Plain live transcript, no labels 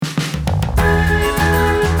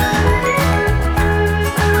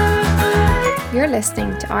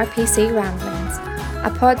listening to RPC Ramblings, a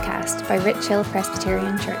podcast by Rich Hill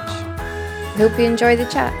Presbyterian Church. I hope you enjoy the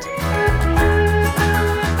chat.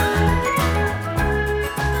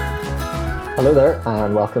 Hello there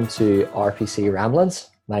and welcome to RPC Ramblings.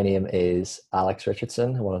 My name is Alex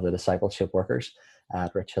Richardson, one of the discipleship workers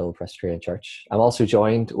at Rich Hill Presbyterian Church. I'm also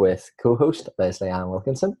joined with co-host Leslie Ann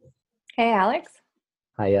Wilkinson. Hey Alex.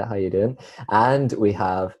 Hiya, how you doing? And we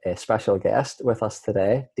have a special guest with us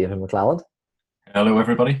today, David McClelland. Hello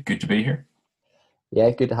everybody, good to be here. Yeah,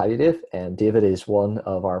 good to have you, Dave. David is one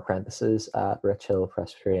of our apprentices at Rich Hill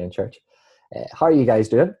Presbyterian Church. How are you guys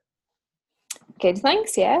doing? Good,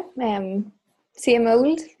 thanks, yeah. Same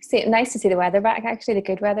old. Nice to see the weather back, actually, the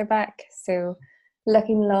good weather back. So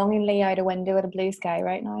looking longingly out a window at a blue sky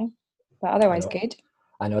right now. But otherwise good.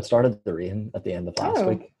 I know it started to rain at the end of last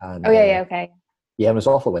week. And, okay. Yeah, it was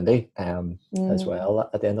awful windy as well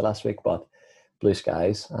at the end of last week, but blue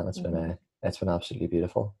skies, and it's been absolutely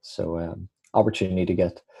beautiful. So opportunity to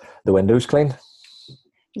get the windows cleaned.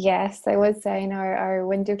 Yes, I was saying our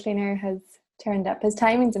window cleaner has turned up. His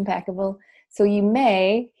timing's impeccable. So you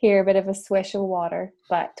may hear a bit of a swish of water,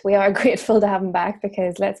 but we are grateful to have him back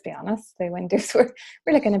because let's be honest, the windows were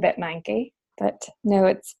looking a bit manky. But no,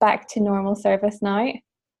 it's back to normal service now.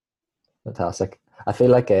 Fantastic. I feel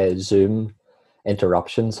like Zoom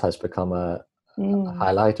interruptions has become a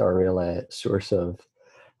highlight or a real source of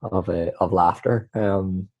laughter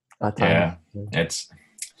at times. Yeah, it's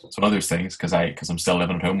one of those things because I'm still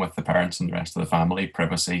living at home with the parents and the rest of the family.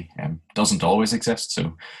 Privacy doesn't always exist,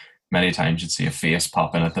 so many times you'd see a face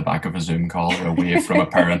pop in at the back of a Zoom call or a wave from a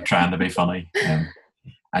parent trying to be funny,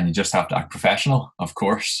 and you just have to act professional, of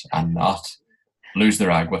course, and not lose the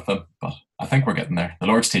rag with them. But I think we're getting there. The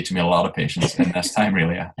Lord's teaching me a lot of patience in this time,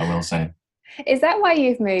 really, I will say. Is that why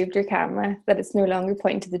you've moved your camera, that it's no longer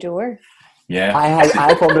pointing to the door? Yeah.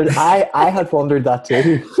 I had wondered that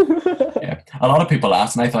too. Yeah. A lot of people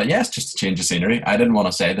asked, and I thought, yes, just to change the scenery. I didn't want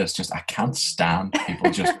to say this, just I can't stand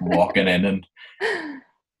people just walking in and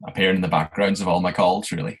appearing in the backgrounds of all my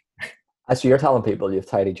calls, really. So you're telling people you've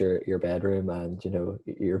tidied your bedroom and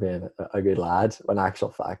you're being a good lad, when in actual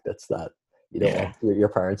fact it's that you don't want your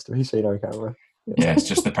parents to be seen on camera. Yeah, it's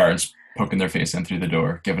just the parents poking their face in through the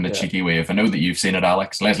door, giving a cheeky wave. I know that you've seen it,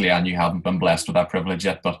 Alex. Leslie Ann, you haven't been blessed with that privilege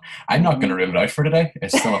yet, but I'm not going to rule it out for today.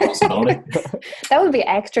 It's still a possibility. That would be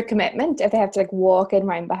extra commitment if they have to walk in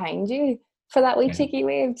round behind you for that wee cheeky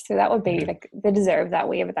wave. So that would be they deserve that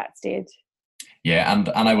wave at that stage. Yeah, and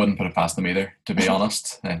I wouldn't put it past them either, to be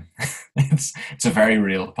honest. It's a very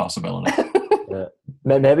real possibility.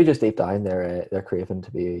 Maybe just deep down they're craving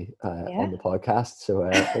to be on the podcast. So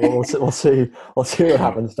we'll see what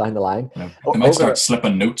happens down the line. They might start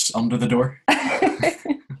slipping notes under the door.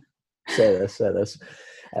 Say this.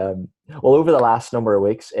 Well, over the last number of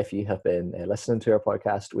weeks, if you have been listening to our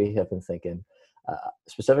podcast, we have been thinking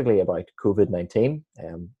specifically about COVID-19.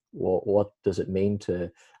 What does it mean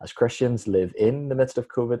to, as Christians, live in the midst of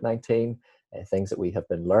COVID-19? Things that we have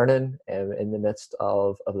been learning in the midst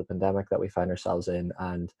of the pandemic that we find ourselves in,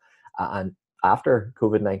 and after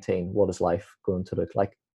COVID-19, what is life going to look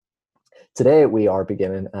like? Today we are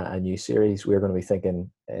beginning a new series. We're going to be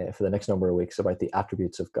thinking for the next number of weeks about the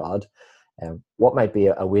attributes of God. What might be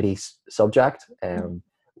a witty subject.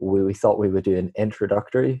 We thought we would do an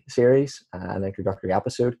introductory series, an introductory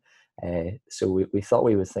episode. So we thought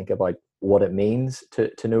we would think about what it means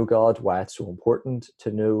to know God, why it's so important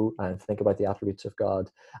to know and think about the attributes of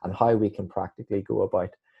God, and how we can practically go about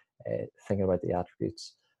thinking about the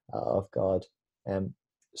attributes of God.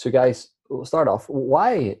 So guys, we'll start off.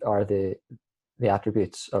 Why are the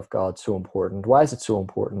attributes of God so important? Why is it so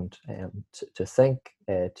important to think,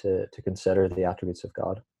 to consider the attributes of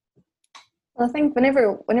God? Well, I think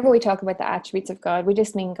whenever we talk about the attributes of God, we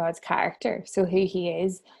just mean God's character, so who he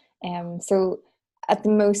is. So at the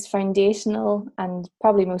most foundational and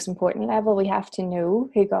probably most important level, we have to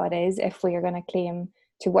know who God is if we are going to claim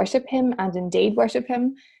to worship him and indeed worship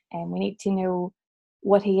him. And we need to know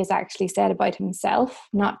what he has actually said about himself,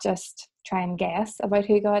 not just try and guess about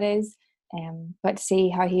who God is, but see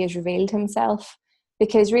how he has revealed himself.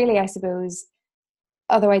 Because really, I suppose,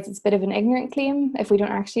 otherwise it's a bit of an ignorant claim. If we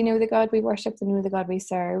don't actually know the God we worship and know the God we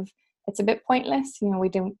serve, it's a bit pointless. We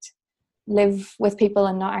don't live with people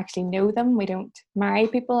and not actually know them. We don't marry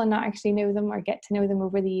people and not actually know them or get to know them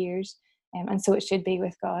over the years. And so it should be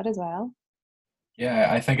with God as well. Yeah,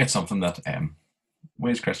 I think it's something that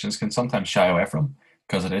we as Christians can sometimes shy away from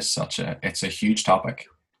because it is it's a huge topic.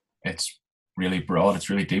 It's really broad, it's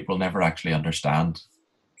really deep. We'll never actually understand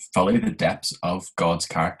fully the depths of God's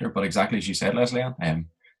character. But exactly as you said, Leslie Ann,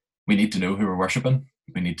 we need to know who we're worshipping.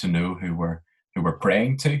 We need to know who we're who we're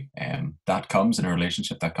praying to. That comes in a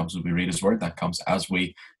relationship, that comes as we read his word, that comes as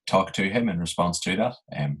we talk to him in response to that.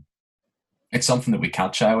 It's something that we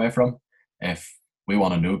can't shy away from. If we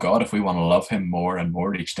want to know God, if we want to love him more and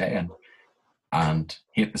more each day, and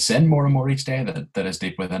hate the sin more and more each day that is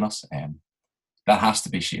deep within us, that has to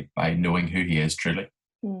be shaped by knowing who he is truly.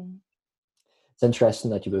 It's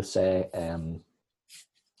interesting that you both say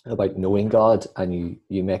about knowing God, and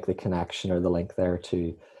you make the connection or the link there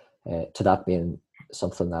to that being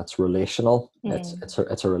something that's relational.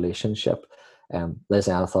 It's a relationship.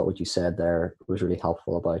 Leslie, I thought what you said there was really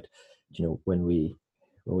helpful about, when we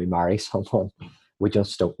marry someone, we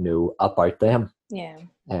just don't know about them. Yeah.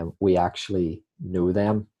 We actually know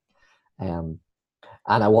them. And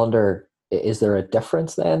I wonder, is there a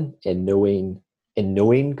difference then in knowing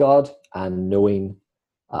God and knowing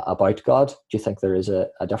about God? Do you think there is a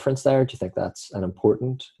difference there? Do you think that's an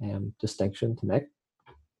important distinction to make?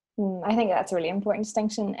 I think that's a really important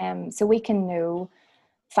distinction. So we can know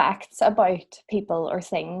facts about people or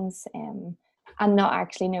things and not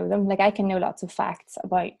actually know them. Like, I can know lots of facts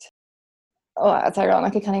about, it's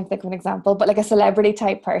ironic, I can't even think of an example, but like a celebrity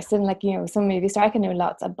type person, like, some movie star, I can know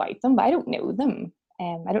lots about them, but I don't know them.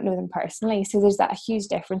 I don't know them personally. So there's that huge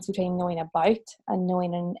difference between knowing about and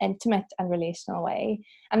knowing in an intimate and relational way.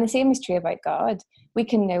 And the same is true about God. We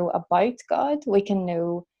can know about God. We can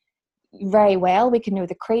know very well. We can know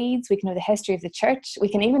the creeds. We can know the history of the church. We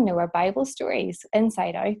can even know our Bible stories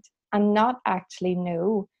inside out, and not actually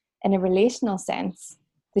know, in a relational sense,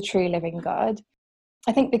 the true living God.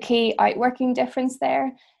 I think the key outworking difference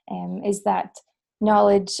there is that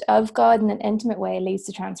knowledge of God in an intimate way leads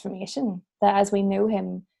to transformation. That as we know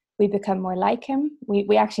him, we become more like him.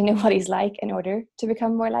 We actually know what he's like in order to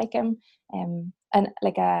become more like him. And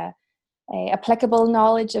like a applicable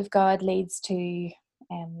knowledge of God leads to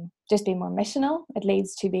just being more missional. It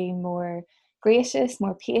leads to being more gracious,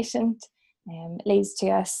 more patient. It leads to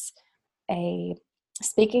us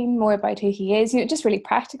speaking more about who he is. Just really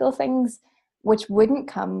practical things which wouldn't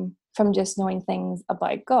come from just knowing things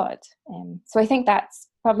about God. So I think that's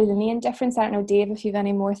probably the main difference. I don't know, Dave, if you have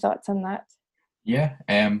any more thoughts on that. Yeah,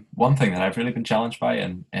 one thing that I've really been challenged by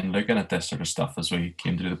in looking at this sort of stuff as we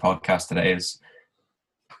came to do the podcast today is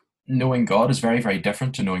knowing God is very, very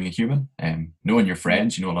different to knowing a human. Knowing your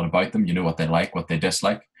friends, you know a lot about them, you know what they like, what they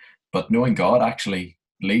dislike. But knowing God actually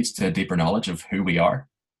leads to a deeper knowledge of who we are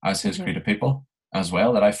as his created people as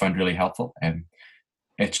well, that I found really helpful.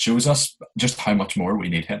 It shows us just how much more we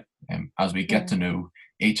need him. As we get to know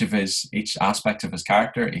each aspect of his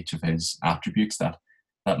character, each of his attributes, that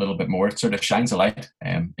little bit more, it sort of shines a light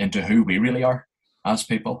into who we really are as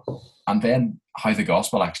people. And then how the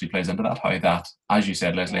gospel actually plays into that, how that, as you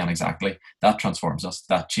said, Leslie, and exactly, that transforms us,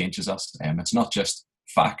 that changes us. It's not just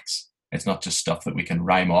facts, it's not just stuff that we can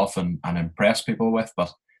rhyme off and impress people with,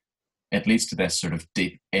 but it leads to this sort of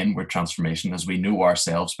deep inward transformation as we know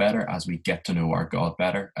ourselves better, as we get to know our God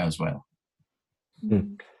better as well. Yeah,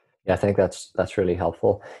 I think that's really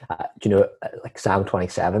helpful. Like Psalm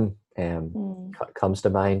 27 comes to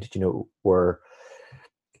mind, where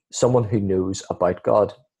someone who knows about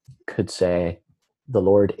God could say, the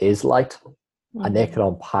Lord is light, and they could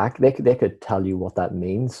unpack, they could tell you what that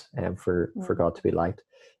means for God to be light.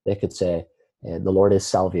 They could say, the Lord is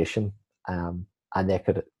salvation, and they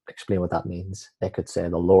could explain what that means. They could say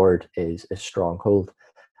the Lord is a stronghold,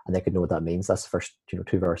 and they could know what that means. That's the first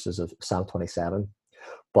two verses of Psalm 27.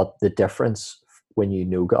 But the difference, when you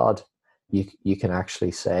know God, you can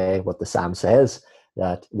actually say what the Psalm says,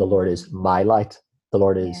 that the Lord is my light, the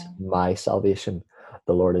Lord is my salvation,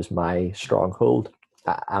 the Lord is my stronghold.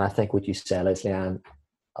 And I think what you said, Leslie Ann,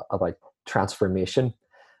 about transformation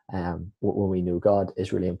when we know God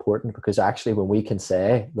is really important, because actually when we can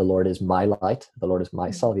say the Lord is my light, the Lord is my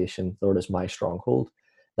salvation, the Lord is my stronghold,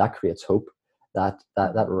 that creates hope. That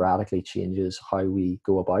radically changes how we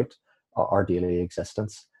go about our daily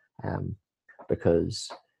existence, because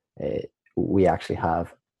we actually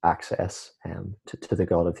have access to the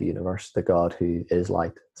God of the universe, the God who is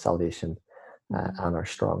light, salvation, and our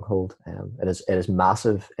stronghold. It has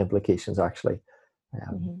massive implications, actually,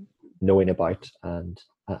 knowing about and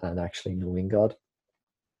actually knowing God.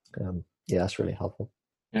 That's really helpful.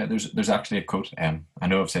 Yeah, there's actually a quote. I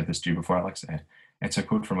know I've said this to you before, Alex. It's a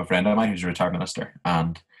quote from a friend of mine who's a retired minister,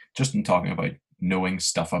 and just in talking about knowing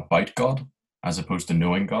stuff about God as opposed to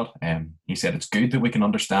knowing God, he said it's good that we can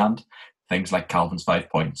understand things like Calvin's 5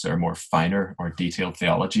 points or more finer or detailed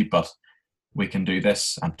theology, but we can do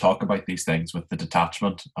this and talk about these things with the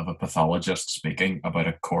detachment of a pathologist speaking about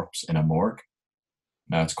a corpse in a morgue.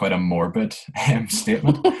 Now, it's quite a morbid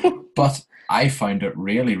statement, but I found it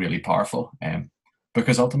really, really powerful.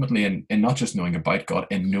 Because ultimately, in not just knowing about God,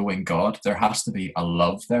 in knowing God, there has to be a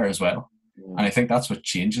love there as well. And I think that's what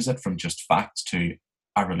changes it from just facts to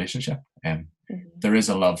a relationship. There is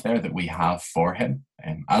a love there that we have for him,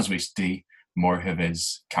 as we see more of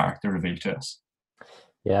his character revealed to us.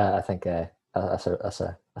 Yeah, I think that's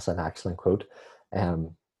an excellent quote.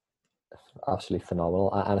 Absolutely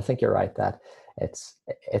phenomenal. And I think you're right that it's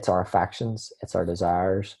our affections, it's our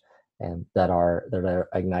desires, that are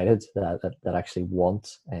ignited, that actually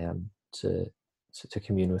want to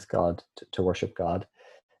commune with God, to worship God.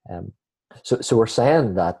 So we're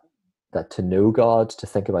saying that to know God, to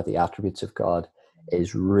think about the attributes of God,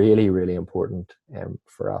 is really, really important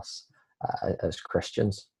for us as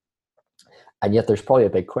Christians. And yet there's probably a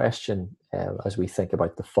big question as we think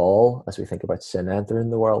about the fall, as we think about sin entering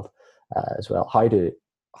the world as well. How do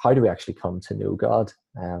we actually come to know God?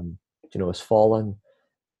 As fallen,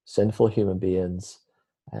 sinful human beings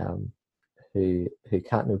who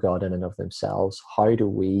can't know God in and of themselves, how do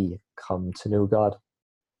we come to know God?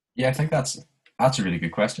 Yeah, I think that's a really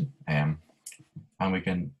good question, and we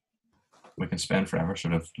can spend forever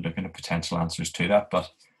sort of looking at potential answers to that.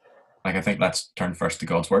 But I think let's turn first to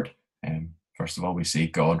God's word. First of all, we see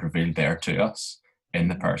God revealed there to us in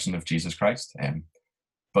the person of Jesus Christ.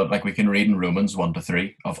 But we can read in Romans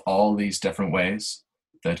 1-3 of all these different ways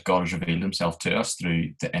that God has revealed himself to us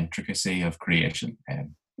through the intricacy of creation,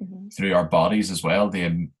 through our bodies as well,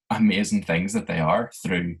 the amazing things that they are,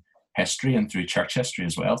 through history and through church history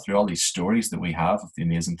as well, through all these stories that we have of the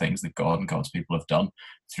amazing things that God and God's people have done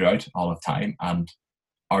throughout all of time, and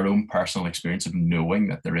our own personal experience of knowing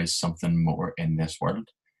that there is something more in this world.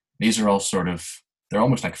 These are all they're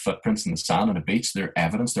almost like footprints in the sand on a beach. They're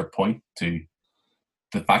evidence, they're point to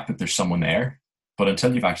the fact that there's someone there. But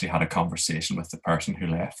until you've actually had a conversation with the person who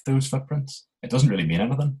left those footprints, it doesn't really mean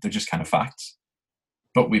anything. They're just kind of facts.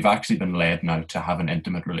 But we've actually been led now to have an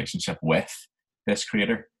intimate relationship with this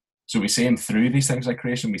creator. So we see him through these things like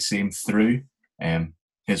creation. We see him through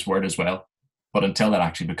his word as well. But until that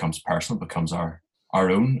actually becomes personal, becomes our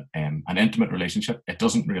own, an intimate relationship, it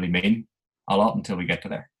doesn't really mean a lot until we get to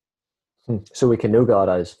there. So we can know God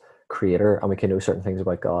as creator, and we can know certain things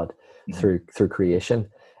about God through creation.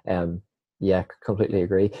 Yeah, completely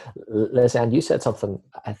agree. Listen, you said something,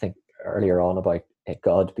 I think, earlier on about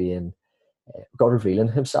God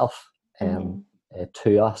revealing himself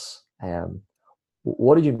to us.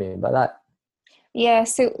 What did you mean by that? Yeah,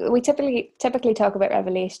 so we typically talk about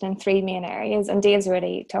revelation in three main areas, and Dave's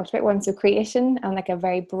already talked about one. So creation, and a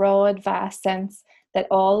very broad, vast sense that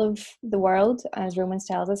all of the world, as Romans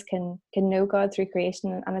tells us, can know God through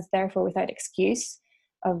creation, and is therefore without excuse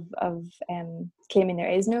of claiming there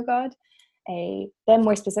is no God. Then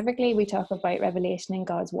more specifically, we talk about revelation in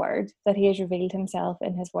God's word, that he has revealed himself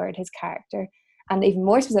in his word, his character, and even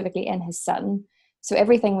more specifically in his son. So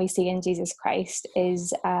everything we see in Jesus Christ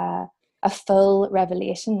is a full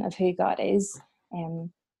revelation of who God is,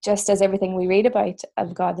 just as everything we read about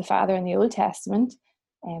of God the Father in the Old Testament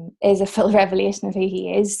is a full revelation of who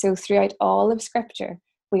he is. So throughout all of Scripture,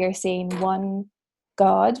 we are seeing one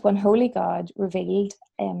God, one holy God revealed.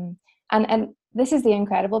 And this is the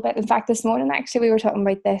incredible bit. In fact, this morning, actually, we were talking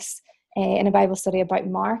about this in a Bible study about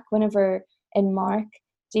Mark. Whenever in Mark,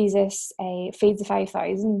 Jesus feeds the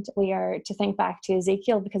 5,000, we are to think back to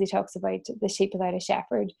Ezekiel, because he talks about the sheep without a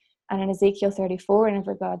shepherd. And in Ezekiel 34,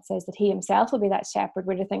 whenever God says that he himself will be that shepherd,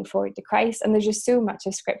 we're to think forward to Christ. And there's just so much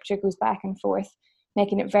of Scripture goes back and forth,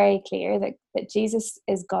 making it very clear that Jesus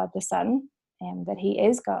is God the Son, and that he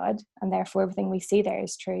is God, and therefore everything we see there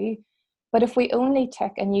is true. But if we only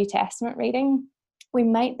took a New Testament reading, we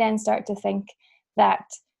might then start to think that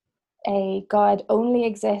God only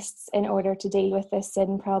exists in order to deal with this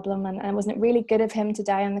sin problem, and wasn't it really good of him to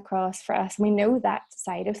die on the cross for us? We know that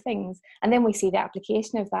side of things, and then we see the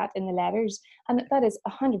application of that in the letters, and that is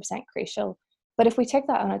 100% crucial. But if we took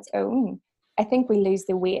that on its own, I think we lose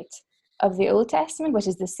the weight of the Old Testament, which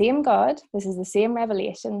is the same God, this is the same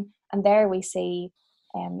revelation, and there we see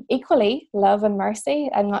equally love and mercy.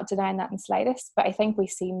 I'm not denying that in the slightest, but I think we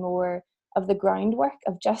see more of the groundwork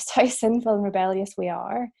of just how sinful and rebellious we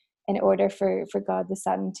are in order for God the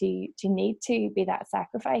Son to need to be that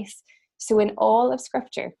sacrifice. So in all of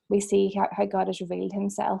Scripture, we see how God has revealed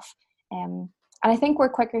himself. And I think we're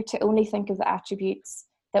quicker to only think of the attributes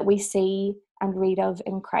that we see and read of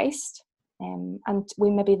in Christ. And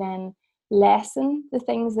we maybe then lessen the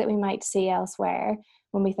things that we might see elsewhere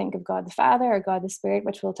when we think of God the Father or God the Spirit,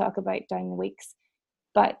 which we'll talk about down the weeks.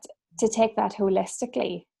 But to take that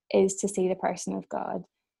holistically is to see the person of God.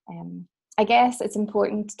 I guess it's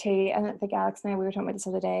important to, and I think Alex and I, we were talking about this the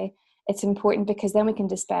other day, it's important because then we can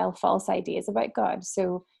dispel false ideas about God.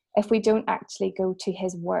 So if we don't actually go to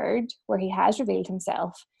his word where he has revealed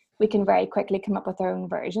himself, we can very quickly come up with our own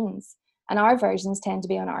versions. And our versions tend to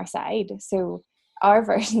be on our side. So our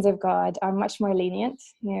versions of God are much more lenient.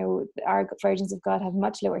 Our versions of God have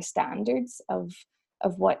much lower standards of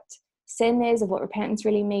what sin is, of what repentance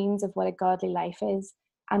really means, of what a godly life is.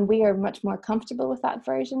 And we are much more comfortable with that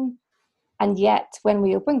version. And yet, when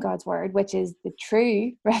we open God's word, which is the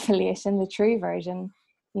true revelation, the true version,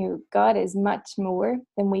 God is much more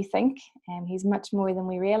than we think, and he's much more than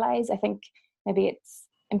we realize. I think maybe it's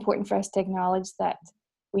important for us to acknowledge that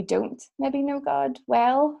we don't maybe know God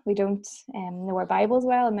well, we don't know our Bibles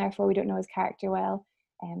well, and therefore we don't know his character well.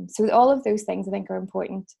 So all of those things I think are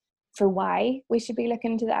important for why we should be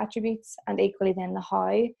looking into the attributes, and equally then the how,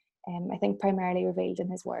 I think primarily revealed in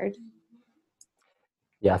his word.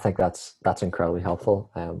 Yeah, I think that's incredibly helpful.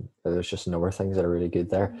 There's just a number of things that are really good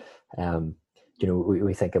there.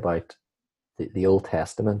 We think about the Old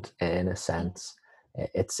Testament in a sense.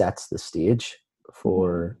 It sets the stage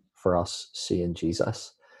for us seeing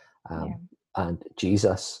Jesus, and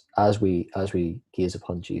Jesus, as we gaze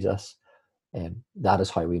upon Jesus, that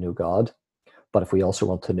is how we know God. But if we also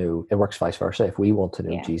want to know, it works vice versa. If we want to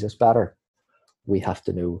know Jesus better, we have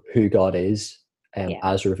to know who God is,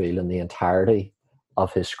 as revealed in the entirety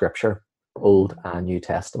of his scripture, Old and New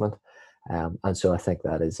Testament. And so I think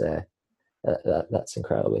that is that's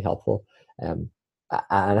incredibly helpful. And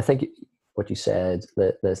I think what you said,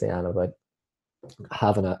 Lesley-Anne, about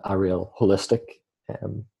having a real holistic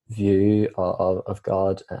view of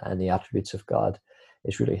God and the attributes of God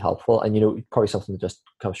is really helpful. And probably something that just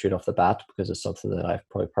comes straight off the bat, because it's something that I've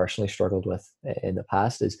probably personally struggled with in the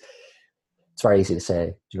past, is it's very easy to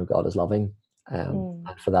say, God is loving, and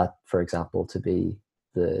for that, for example, to be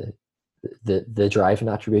the driving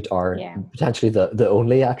attribute, or potentially the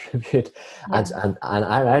only attribute. And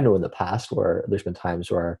I know in the past where there's been times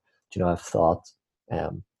where I've thought,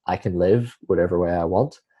 I can live whatever way I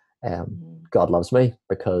want. God loves me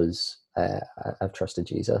because I've trusted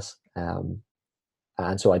Jesus,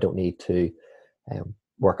 and so I don't need to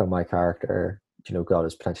work on my character. God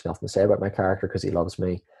has plenty nothing to say about my character because he loves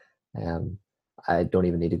me. I don't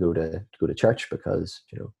even need to go to church because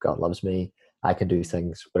God loves me. I can do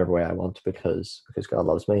things whatever way I want because God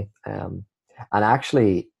loves me. And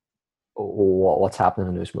actually, what's happening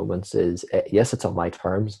in those moments is, yes, it's on my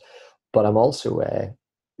terms, but I'm also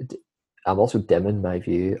dimming my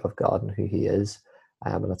view of God and who he is.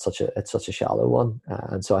 And it's such a shallow one.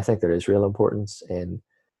 And so I think there is real importance in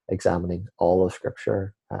examining all of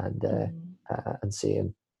Scripture and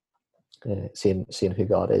seeing who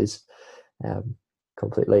God is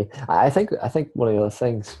completely. I think one of the other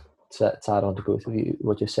things to add on to both of you,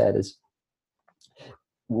 what you said, is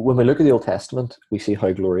when we look at the Old Testament, we see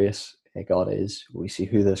how glorious God is. We see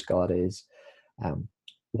who this God is.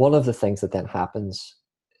 One of the things that then happens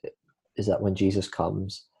is that when Jesus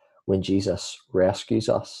comes, when Jesus rescues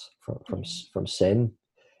us from sin,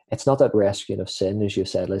 it's not that rescuing of sin, as you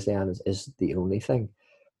said, Lesley-Anne, is the only thing.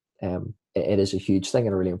 It is a huge thing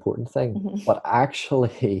and a really important thing. But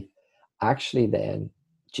actually then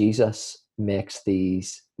Jesus makes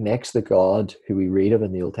the God who we read of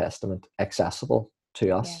in the Old Testament accessible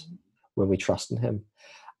to us when we trust in him.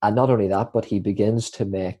 And not only that, but he begins to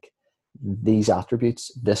make these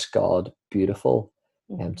attributes, this God, beautiful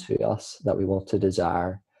to us, that we want to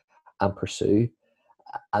desire and pursue.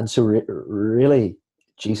 And so really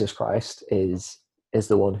Jesus Christ is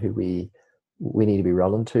the one who we need to be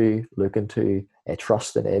running to, looking to,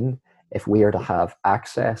 trusting in, if we are to have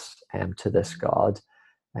access to this God,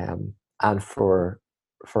 and for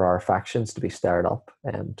our affections to be stirred up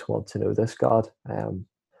and to want to know this God. And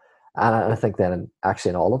I think then actually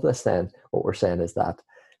in all of this, then what we're saying is that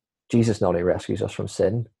Jesus not only rescues us from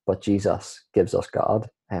sin, but Jesus gives us God.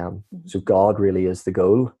 So God really is the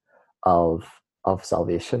goal of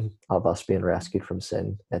salvation, of us being rescued from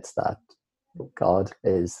sin. It's that God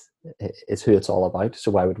is who it's all about.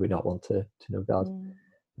 So why would we not want to know God?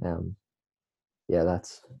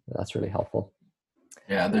 That's really helpful.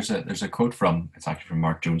 Yeah, there's a quote it's actually from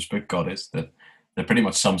Mark Jones' book, God Is, that pretty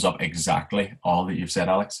much sums up exactly all that you've said,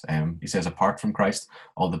 Alex. He says, apart from Christ,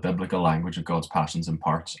 all the biblical language of God's passions and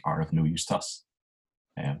parts are of no use to us,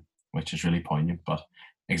 which is really poignant. But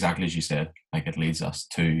exactly as you said, like, it leads us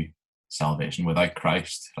to salvation. Without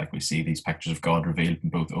Christ, like, we see these pictures of God revealed in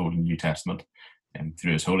both Old and New Testament, and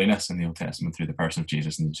through his holiness in the Old Testament, through the person of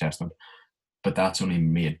Jesus in the New Testament. But that's only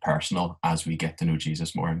made personal as we get to know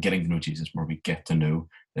Jesus more. And getting to know Jesus more, we get to know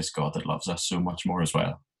this God that loves us so much more as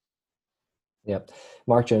well. Yep.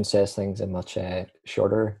 Mark Jones says things in much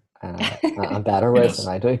shorter and better with Yes.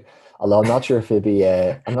 than I do. Although I'm not sure if he'd be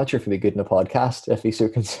good in a podcast if he so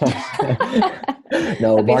consent.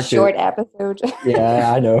 No, That'd be a Mark short episode.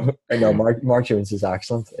 Yeah, I know. I know. Mark Jones is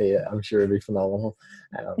excellent. Yeah, I'm sure it'll be phenomenal.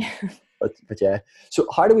 But yeah. So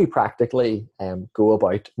how do we practically go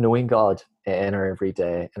about knowing God in our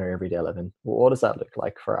everyday living? What does that look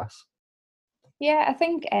like for us? Yeah, I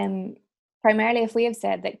think primarily if we have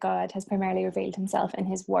said that God has primarily revealed himself in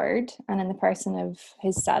his word and in the person of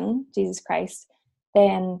his son, Jesus Christ,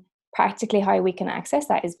 then practically how we can access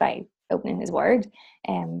that is by opening his word.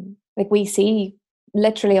 Like we see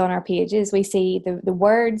literally on our pages, we see the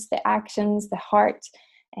words, the actions, the heart,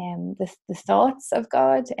 the thoughts of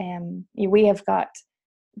God. We have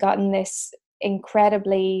gotten this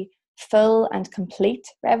incredibly full and complete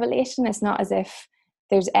revelation. It's not as if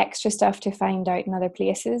there's extra stuff to find out in other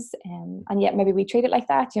places, and yet maybe we treat it like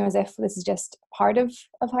that, as if this is just part of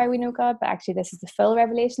how we know God, but actually this is the full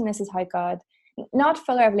revelation. This is how God, not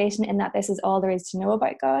full revelation in that this is all there is to know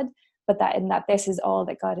about God, but that in that this is all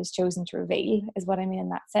that God has chosen to reveal is what I mean in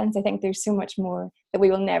that sense. I think there's so much more that we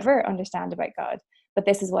will never understand about God, but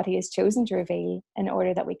this is what he has chosen to reveal in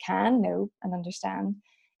order that we can know and understand.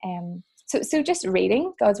 So just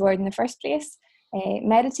reading God's word in the first place,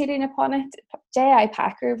 meditating upon it. J.I.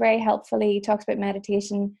 Packer very helpfully talks about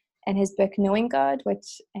meditation in his book Knowing God,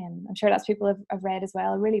 which I'm sure lots of people have read as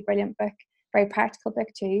well. A really brilliant book, very practical book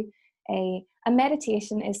too. A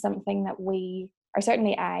meditation is something that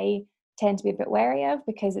certainly I tend to be a bit wary of,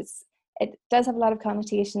 because it does have a lot of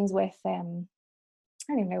connotations with I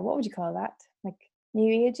don't know, what would you call that, like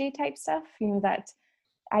new agey type stuff, that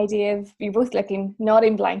idea of, you're both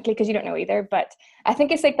nodding blankly because you don't know either, but I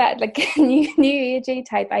think it's like that, like new agey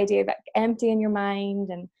type idea about emptying your mind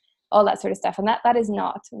and all that sort of stuff, and that is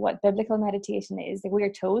not what biblical meditation is. Like, we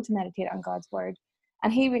are told to meditate on God's word,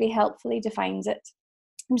 and he really helpfully defines it.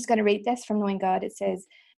 I'm just going to read this from Knowing God. It says,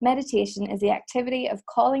 meditation is the activity of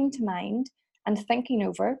calling to mind and thinking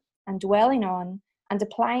over and dwelling on and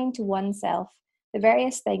applying to oneself the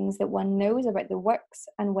various things that one knows about the works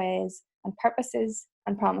and ways and purposes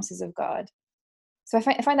and promises of God. So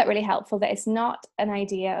I find that really helpful, that it's not an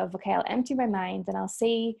idea of, okay, I'll empty my mind and I'll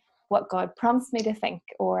see what God prompts me to think,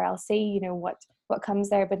 or I'll see, what comes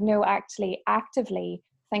there, but no, actually actively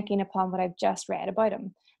thinking upon what I've just read about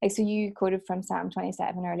him. Like, so you quoted from Psalm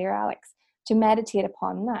 27 earlier, Alex. To meditate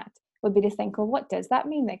upon that would be to think, well, what does that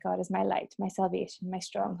mean, that God is my light, my salvation, my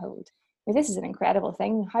stronghold? Well, this is an incredible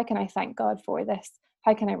thing. How can I thank God for this?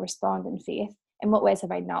 How can I respond in faith? In what ways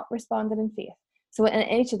have I not responded in faith? So in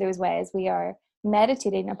each of those ways, we are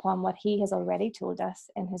meditating upon what he has already told us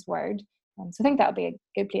in his word. So I think that would be a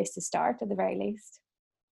good place to start at the very least.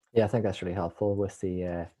 Yeah, I think that's really helpful with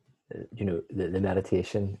the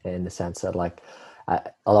meditation, in the sense that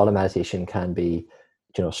a lot of meditation can be,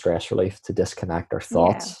 stress relief, to disconnect our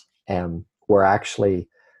thoughts. Where actually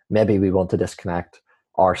maybe we want to disconnect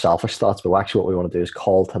our selfish thoughts, but actually what we want to do is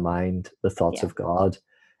call to mind the thoughts of God,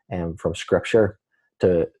 from Scripture,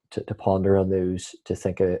 to ponder on those, to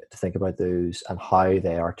think about those and how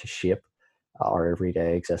they are to shape our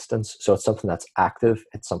everyday existence. So it's something that's active.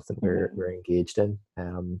 It's something we're engaged in.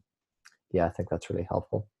 I think that's really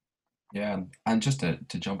helpful. Yeah, and just to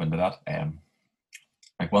jump into that,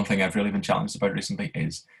 like one thing I've really been challenged about recently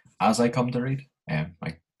is, as I come to read,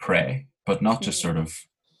 pray, but not just sort of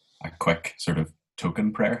a quick sort of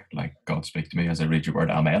token prayer, like God speak to me as I read your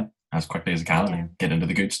word, amen, as quickly as I can, and then get into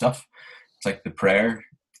the good stuff. It's like the prayer,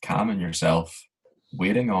 calming yourself,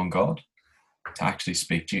 waiting on God to actually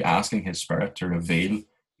speak to you, asking his spirit to reveal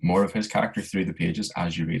more of his character through the pages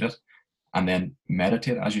as you read it. And then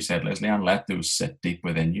meditate, as you said, Leslie, and let those sit deep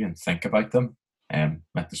within you and think about them.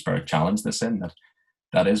 Let the Spirit challenge the sin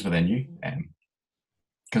that is within you.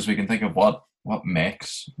 Because we can think of what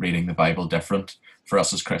makes reading the Bible different for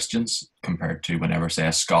us as Christians compared to whenever, say,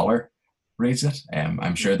 a scholar reads it.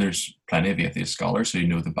 I'm sure there's plenty of atheist scholars who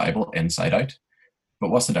know the Bible inside out. But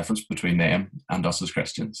what's the difference between them and us as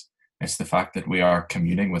Christians? It's the fact that we are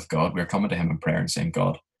communing with God. We're coming to him in prayer and saying,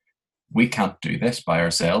 God, we can't do this by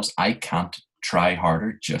ourselves. I can't try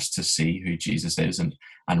harder just to see who Jesus is and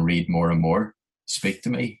read more and more. Speak to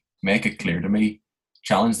me, make it clear to me,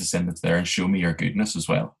 challenge the sin that's there, and show me your goodness as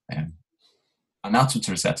well. And that's what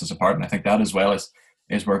sort of sets us apart. And I think that as well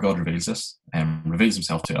is where God reveals us and reveals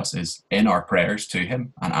himself to us, is in our prayers to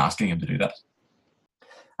him and asking him to do that.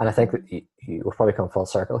 And I think that we'll probably come full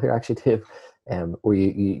circle here, actually, Dave, where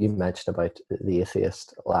you mentioned about the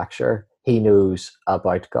atheist lecturer. He knows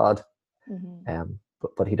about God,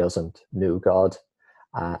 but he doesn't know God.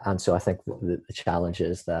 And so I think the challenge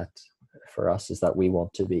is that for us is that we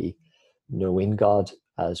want to be knowing God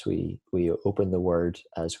as we open the Word,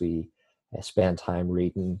 as we spend time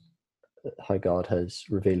reading how God has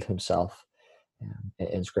revealed himself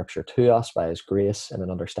in Scripture to us by his grace in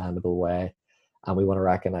an understandable way. And we want to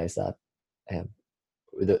recognize that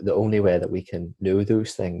the only way that we can know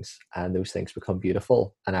those things and those things become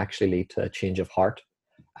beautiful and actually lead to a change of heart,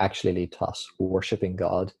 actually lead to us worshiping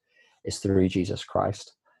God, is through Jesus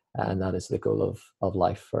Christ. And that is the goal of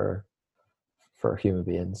life for human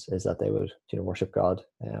beings, is that they would worship God,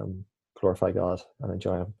 glorify God, and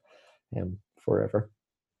enjoy him forever.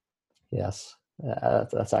 Yes,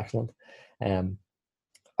 that's excellent.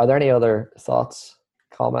 Are there any other thoughts,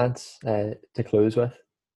 comments to close with?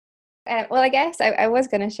 Well, I guess I was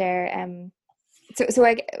going to share. So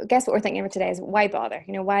I guess what we're thinking about today is why bother?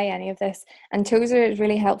 Why any of this? And Tozer has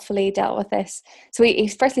really helpfully dealt with this. So he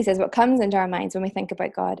firstly says what comes into our minds when we think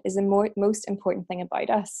about God is the most important thing about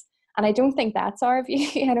us. And I don't think that's our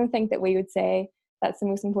view. I don't think that we would say that's the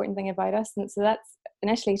most important thing about us. And so that's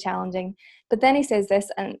initially challenging. But then he says this,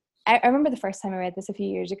 and I remember the first time I read this a few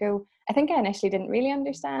years ago, I think I initially didn't really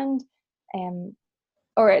understand,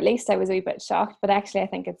 or at least I was a wee bit shocked, but actually I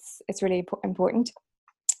think it's really important.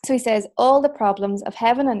 So he says, all the problems of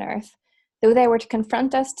heaven and earth, though they were to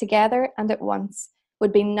confront us together and at once,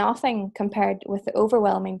 would be nothing compared with the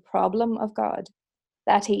overwhelming problem of God,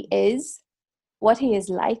 that he is, what he is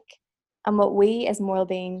like, and what we as moral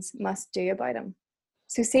beings must do about him.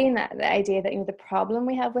 So seeing that, the idea that the problem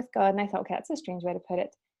we have with God, and I thought, okay, that's a strange way to put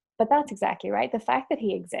it, but that's exactly right. The fact that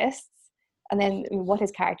he exists, and then what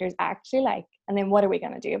his character is actually like, and then what are we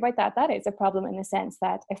going to do about that? That is a problem in the sense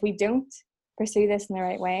that if we don't pursue this in the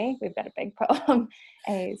right way, we've got a big problem.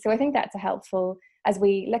 So I think that's a helpful, as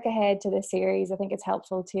we look ahead to the series, I think it's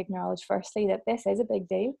helpful to acknowledge firstly that this is a big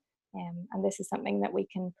deal, and this is something that we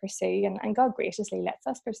can pursue, and God graciously lets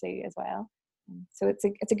us pursue as well. So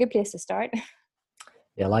it's a good place to start.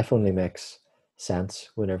 Yeah, life only makes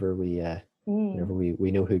sense whenever we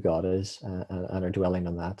know who God is and are dwelling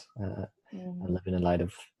on that and living in light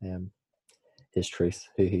of his truth,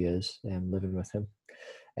 who he is, living with him.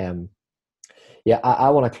 I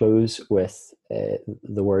want to close with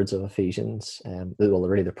the words of Ephesians,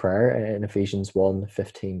 really the prayer in Ephesians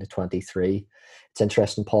 1:15-23. It's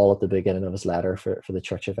interesting, Paul at the beginning of his letter for the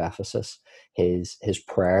church of Ephesus, his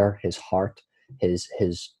prayer, his heart, his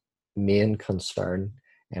main concern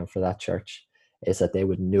for that church is that they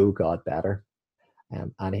would know God better.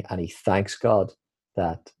 And he thanks God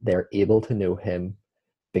that they're able to know him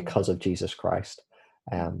because of Jesus Christ.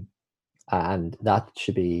 And that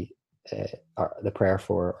should be the prayer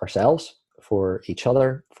for ourselves, for each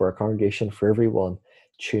other, for our congregation, for everyone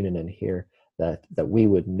tuning in here, that we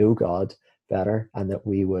would know God better, and that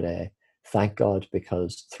we would thank God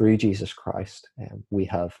because through Jesus Christ we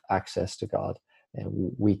have access to God,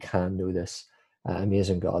 and we can know this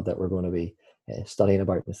amazing God that we're going to be studying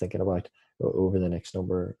about and thinking about over the next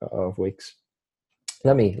number of weeks.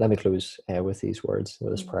 Let me close with these words,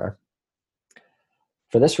 with this prayer.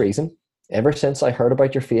 For this reason, ever since I heard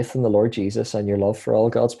about your faith in the Lord Jesus and your love for all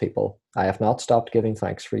God's people, I have not stopped giving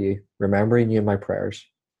thanks for you, remembering you in my prayers.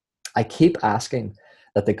 I keep asking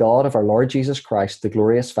that the God of our Lord Jesus Christ, the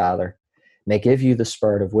glorious Father, may give you the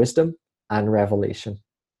spirit of wisdom and revelation,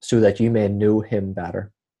 so that you may know him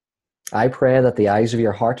better. I pray that the eyes of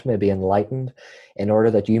your heart may be enlightened, in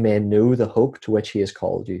order that you may know the hope to which he has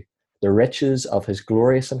called you, the riches of his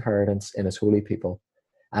glorious inheritance in his holy people,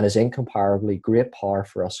 and his incomparably great power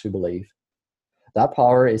for us who believe. That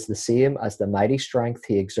power is the same as the mighty strength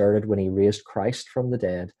he exerted when he raised Christ from the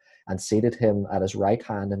dead and seated him at his right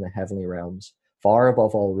hand in the heavenly realms, far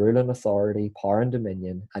above all rule and authority, power and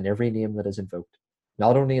dominion, and every name that is invoked,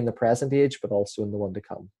 not only in the present age, but also in the one to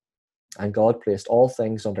come. And God placed all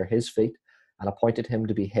things under his feet and appointed him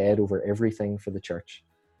to be head over everything for the church,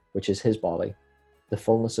 which is his body, the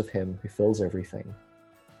fullness of him who fills everything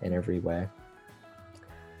in every way.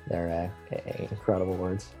 They're incredible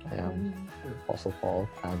words, Apostle Paul,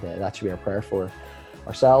 and that should be our prayer for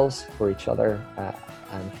ourselves, for each other,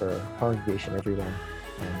 and for our congregation, everyone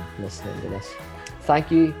listening to this.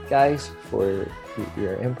 Thank you guys for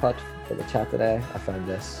your input for the chat today. I found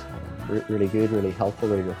this really good, really helpful,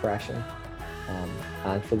 really refreshing,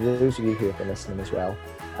 and for those of you who have been listening as well,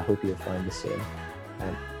 I hope you have found the same.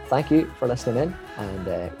 Thank you for listening in,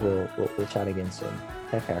 and we'll chat again soon.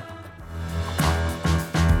 Take care.